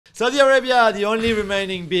Saudi Arabia, the only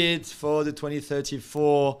remaining bid for the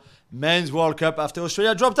 2034 Men's World Cup after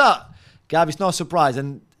Australia dropped out. Gab, it's not a surprise.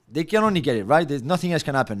 And they can only get it, right? There's nothing else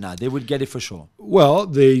can happen now. They would get it for sure. Well,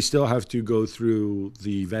 they still have to go through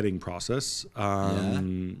the vetting process.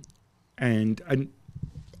 And I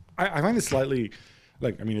find it slightly,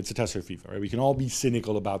 it's a test for FIFA, right? We can all be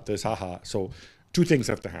cynical about this, haha. So two things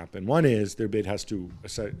have to happen. One is their bid has to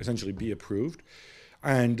essentially be approved.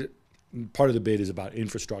 And part of the bid is about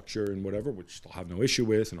infrastructure and whatever, which they'll have no issue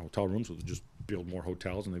with, and hotel rooms, so they'll just build more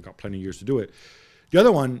hotels, and they've got plenty of years to do it. The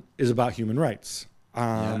other one is about human rights.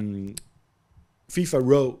 FIFA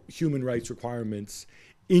wrote human rights requirements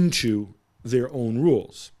into their own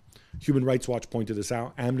rules. Human Rights Watch pointed this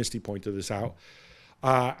out. Amnesty pointed this out.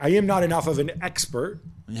 I am not enough of an expert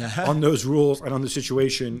on those rules and on the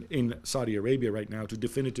situation in Saudi Arabia right now to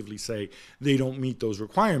definitively say they don't meet those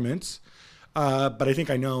requirements. But I think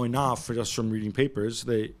I know enough just from reading papers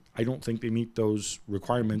that I don't think they meet those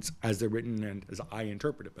requirements as they're written and as I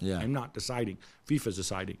interpret it. But I'm not deciding. FIFA's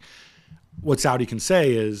deciding. What Saudi can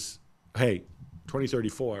say is, hey,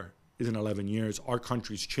 2034 is in 11 years. Our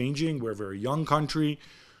country's changing. We're a very young country.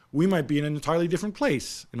 We might be in an entirely different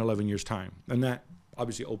place in 11 years' time. And that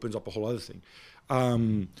obviously opens up a whole other thing.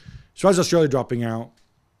 So as Australia dropping out,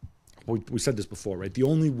 we said this before, right? The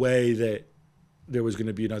only way that there was going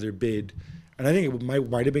to be another bid, and I think it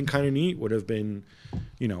might have been kind of neat, would have been,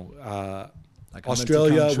 like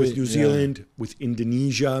Australia with New Zealand, with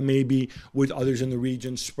Indonesia maybe, with others in the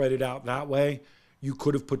region, spread it out that way. You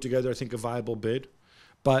could have put together, I think, a viable bid.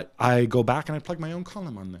 But I go back and I plug my own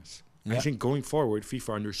column on this. I think going forward, FIFA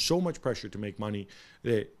are under so much pressure to make money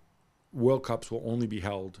that World Cups will only be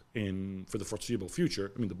held for the foreseeable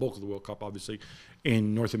future. I mean, the bulk of the World Cup, obviously,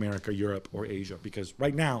 in North America, Europe, or Asia, because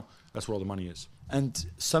right now, that's where all the money is. And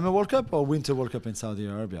Summer World Cup or Winter World Cup in Saudi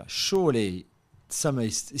Arabia? Surely summer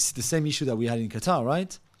is the same issue that we had in Qatar,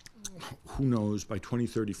 right? Who knows by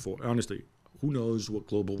 2034? Honestly, who knows what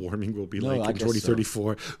global warming will be like in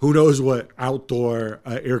 2034? So. Who knows what outdoor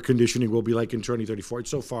air conditioning will be like in 2034?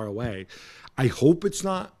 It's so far away. I hope it's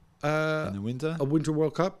not in the winter? A Winter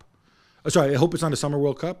World Cup. I hope it's not a Summer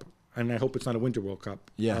World Cup, and I hope it's not a Winter World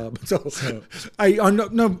Cup. Yeah.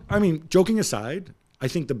 I mean, joking aside, I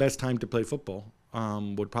think the best time to play football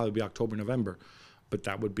would probably be October, November, but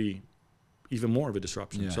that would be even more of a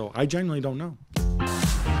disruption. So I genuinely don't know.